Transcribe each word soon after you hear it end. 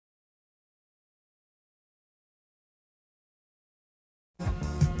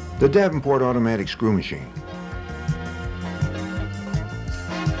The Davenport Automatic Screw Machine.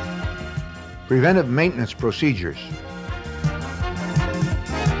 Preventive maintenance procedures.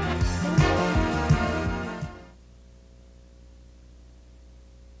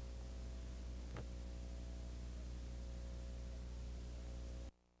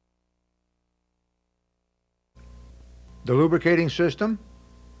 The lubricating system,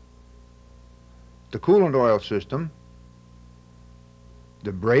 the coolant oil system,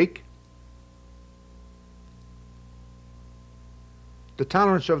 the brake, the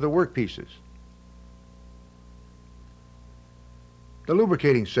tolerance of the workpieces, the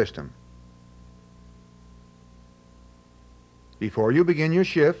lubricating system. Before you begin your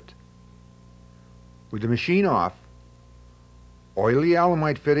shift, with the machine off, oil the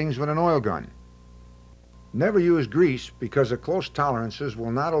alumite fittings with an oil gun. Never use grease because the close tolerances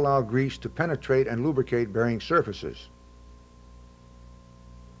will not allow grease to penetrate and lubricate bearing surfaces.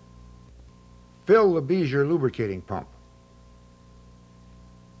 Fill the Beezer lubricating pump.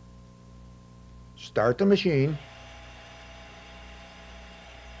 Start the machine.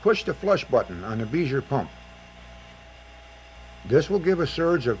 Push the flush button on the Beezer pump. This will give a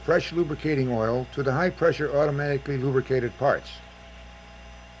surge of fresh lubricating oil to the high pressure automatically lubricated parts.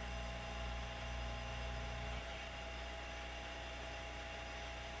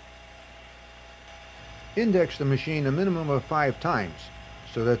 Index the machine a minimum of 5 times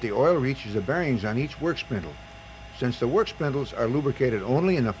so that the oil reaches the bearings on each work spindle, since the work spindles are lubricated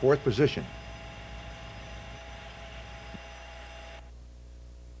only in the 4th position.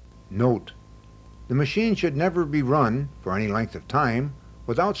 Note: the machine should never be run for any length of time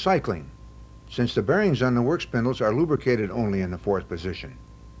without cycling, since the bearings on the work spindles are lubricated only in the 4th position.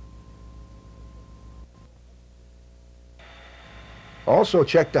 Also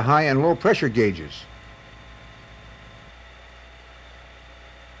check the high and low pressure gauges.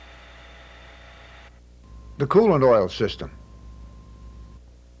 The coolant oil system.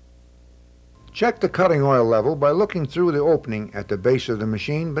 Check the cutting oil level by looking through the opening at the base of the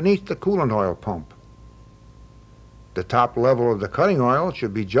machine beneath the coolant oil pump. The top level of the cutting oil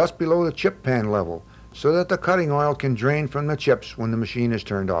should be just below the chip pan level so that the cutting oil can drain from the chips when the machine is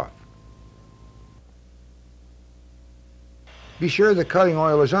turned off. Be sure the cutting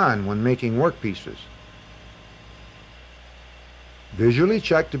oil is on when making workpieces. Visually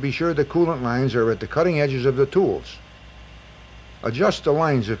check to be sure the coolant lines are at the cutting edges of the tools. Adjust the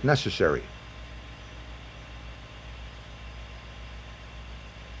lines if necessary.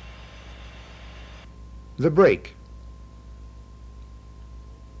 The brake.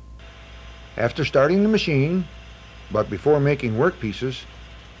 After starting the machine, but before making workpieces,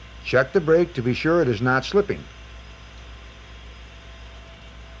 check the brake to be sure it is not slipping.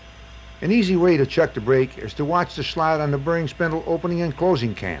 An easy way to check the brake is to watch the slot on the bearing spindle opening and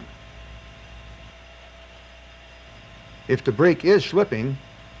closing cam. If the brake is slipping,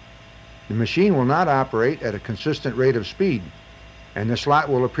 the machine will not operate at a consistent rate of speed, and the slot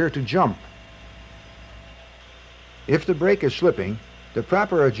will appear to jump. If the brake is slipping, the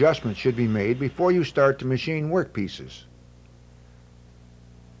proper adjustment should be made before you start to machine workpieces.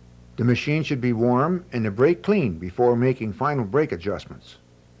 The machine should be warm and the brake clean before making final brake adjustments.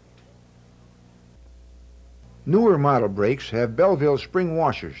 Newer model brakes have Belleville spring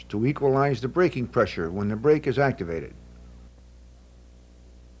washers to equalize the braking pressure when the brake is activated.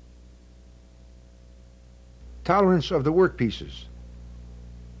 Tolerance of the workpieces.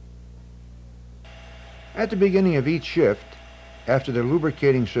 At the beginning of each shift, after the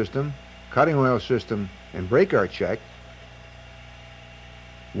lubricating system, cutting oil system, and brake are checked,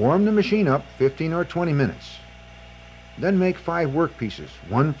 warm the machine up 15 or 20 minutes. Then make 5 workpieces,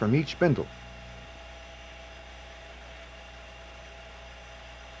 1 from each spindle.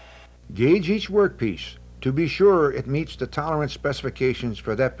 Gauge each workpiece to be sure it meets the tolerance specifications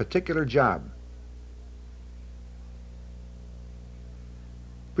for that particular job.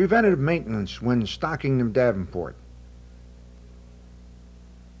 Preventative maintenance when stocking the Davenport.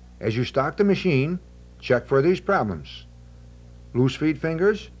 As you stock the machine, check for these problems: loose feed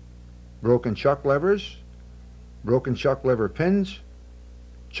fingers, broken chuck levers, broken chuck lever pins,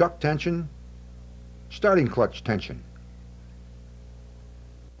 chuck tension, starting clutch tension.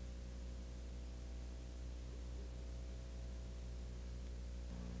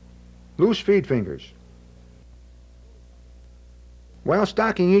 Loose feed fingers. While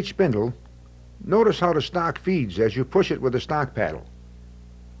stocking each spindle, notice how the stock feeds as you push it with the stock paddle.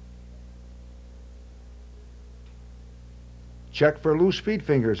 Check for loose feed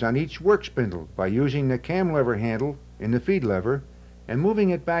fingers on each work spindle by using the cam lever handle in the feed lever and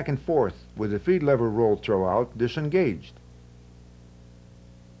moving it back and forth with the feed lever roll throwout disengaged.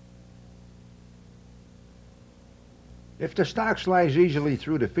 If the stock slides easily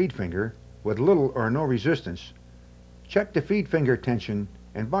through the feed finger with little or no resistance, check the feed finger tension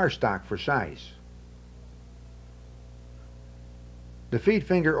and bar stock for size. The feed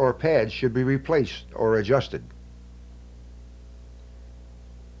finger or pads should be replaced or adjusted.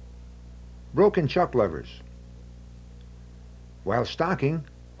 Broken chuck levers. While stocking,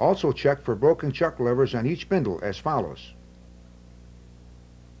 also check for broken chuck levers on each spindle as follows.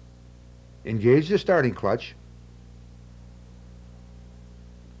 Engage the starting clutch.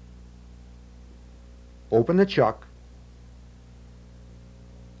 Open the chuck.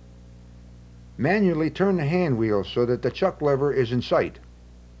 Manually turn the hand wheel so that the chuck lever is in sight.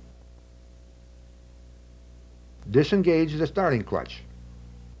 Disengage the starting clutch.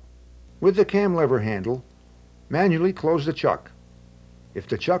 With the cam lever handle, manually close the chuck. If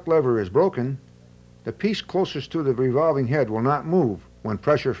the chuck lever is broken, the piece closest to the revolving head will not move when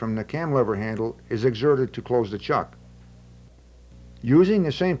pressure from the cam lever handle is exerted to close the chuck. Using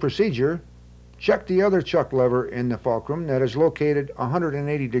the same procedure, check the other chuck lever in the fulcrum that is located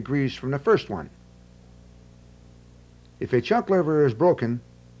 180 degrees from the first one. If a chuck lever is broken,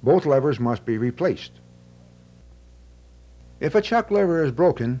 both levers must be replaced. If a chuck lever is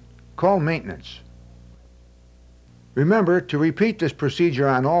broken, call maintenance. Remember to repeat this procedure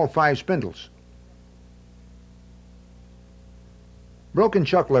on all 5 spindles. Broken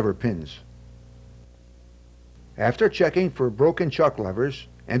chuck lever pins. After checking for broken chuck levers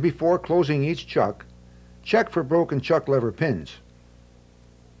and before closing each chuck, check for broken chuck lever pins.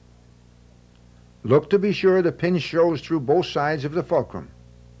 Look to be sure the pin shows through both sides of the fulcrum.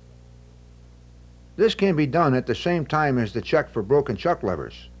 This can be done at the same time as the check for broken chuck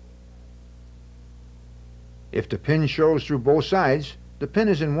levers. If the pin shows through both sides, the pin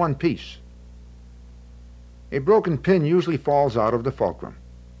is in one piece. A broken pin usually falls out of the fulcrum.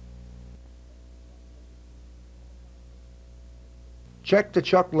 Check the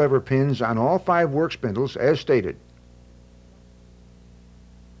chuck lever pins on all 5 work spindles as stated.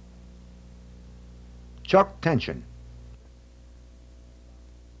 Chuck tension.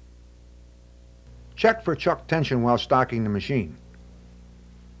 Check for chuck tension while stocking the machine.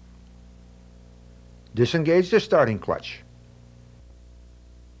 Disengage the starting clutch.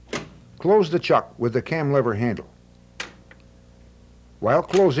 Close the chuck with the cam lever handle. While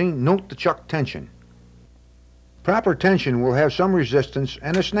closing, note the chuck tension. Proper tension will have some resistance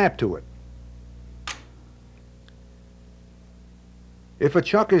and a snap to it. If a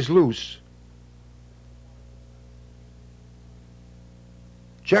chuck is loose,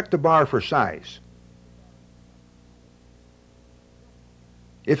 check the bar for size.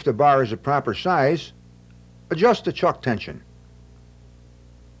 If the bar is a proper size, adjust the chuck tension.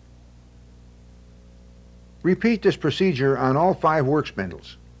 Repeat this procedure on all 5 work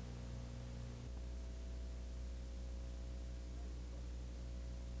spindles.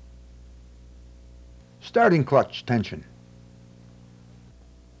 Starting clutch tension.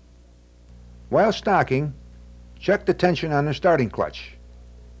 While stocking, check the tension on the starting clutch.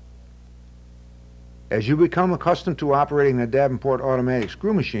 As you become accustomed to operating the Davenport Automatic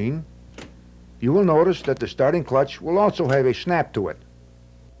Screw Machine, you will notice that the starting clutch will also have a snap to it.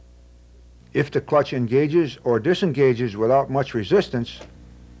 If the clutch engages or disengages without much resistance,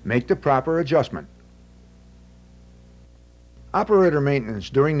 make the proper adjustment. Operator maintenance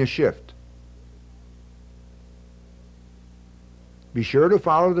during the shift. Be sure to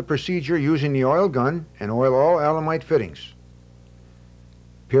follow the procedure using the oil gun and oil all Alamite fittings.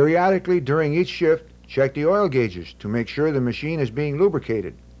 Periodically during each shift, check the oil gauges to make sure the machine is being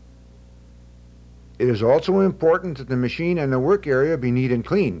lubricated. It is also important that the machine and the work area be neat and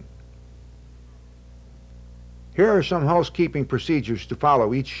clean. Here are some housekeeping procedures to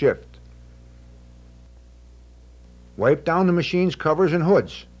follow each shift. Wipe down the machine's covers and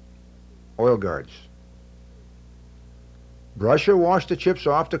hoods, oil guards. Brush or wash the chips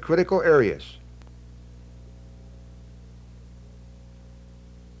off the critical areas.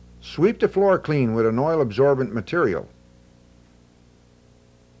 Sweep the floor clean with an oil-absorbent material.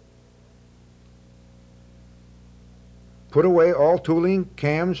 Put away all tooling,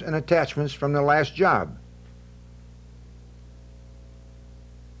 cams, and attachments from the last job.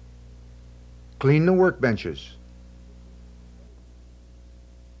 Clean the workbenches.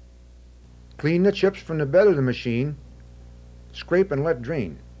 Clean the chips from the bed of the machine. Scrape and let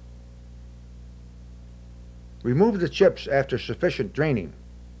drain. Remove the chips after sufficient draining.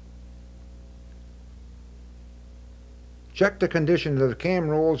 Check the condition of the cam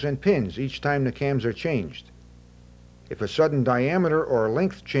rolls and pins each time the cams are changed. If a sudden diameter or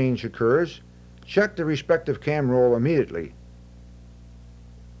length change occurs, check the respective cam roll immediately.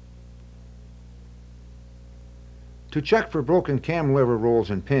 To check for broken cam lever rolls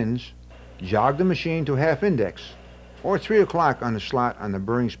and pins, jog the machine to half index or 3 o'clock on the slot on the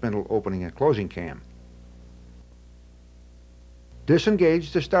bearing spindle opening and closing cam.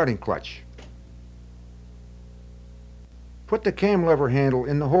 Disengage the starting clutch. Put the cam lever handle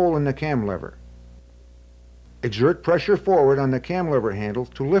in the hole in the cam lever. Exert pressure forward on the cam lever handle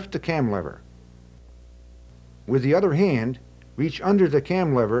to lift the cam lever. With the other hand, reach under the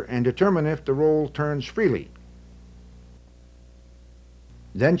cam lever and determine if the roll turns freely.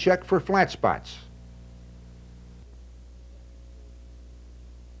 Then check for flat spots.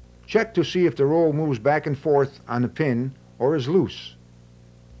 Check to see if the roll moves back and forth on the pin or is loose.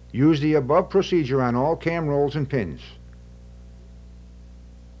 Use the above procedure on all cam rolls and pins.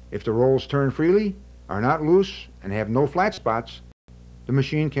 If the rolls turn freely, are not loose, and have no flat spots, the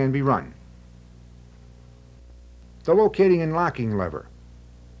machine can be run. The locating and locking lever.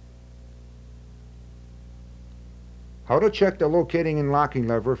 How to check the locating and locking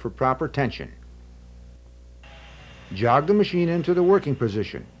lever for proper tension. Jog the machine into the working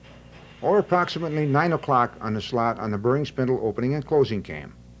position, or approximately 9 o'clock on the slot on the bearing spindle opening and closing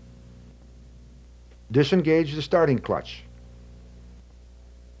cam. Disengage the starting clutch.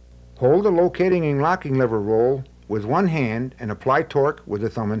 Hold the locating and locking lever roll with one hand and apply torque with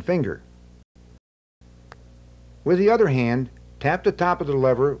the thumb and finger. With the other hand, tap the top of the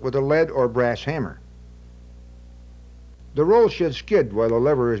lever with a lead or brass hammer. The roll should skid while the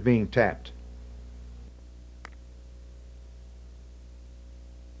lever is being tapped.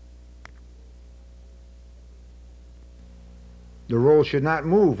 The roll should not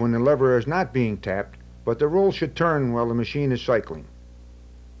move when the lever is not being tapped, but the roll should turn while the machine is cycling.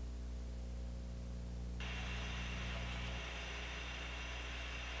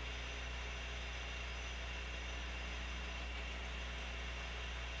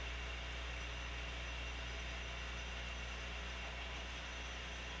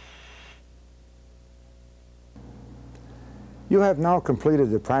 You have now completed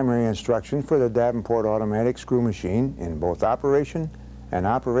the primary instruction for the Davenport Automatic Screw Machine in both operation and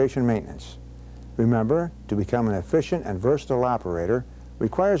operation maintenance. Remember, to become an efficient and versatile operator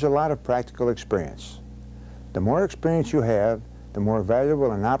requires a lot of practical experience. The more experience you have, the more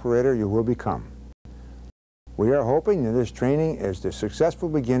valuable an operator you will become. We are hoping that this training is the successful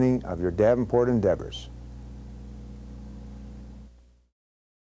beginning of your Davenport endeavors.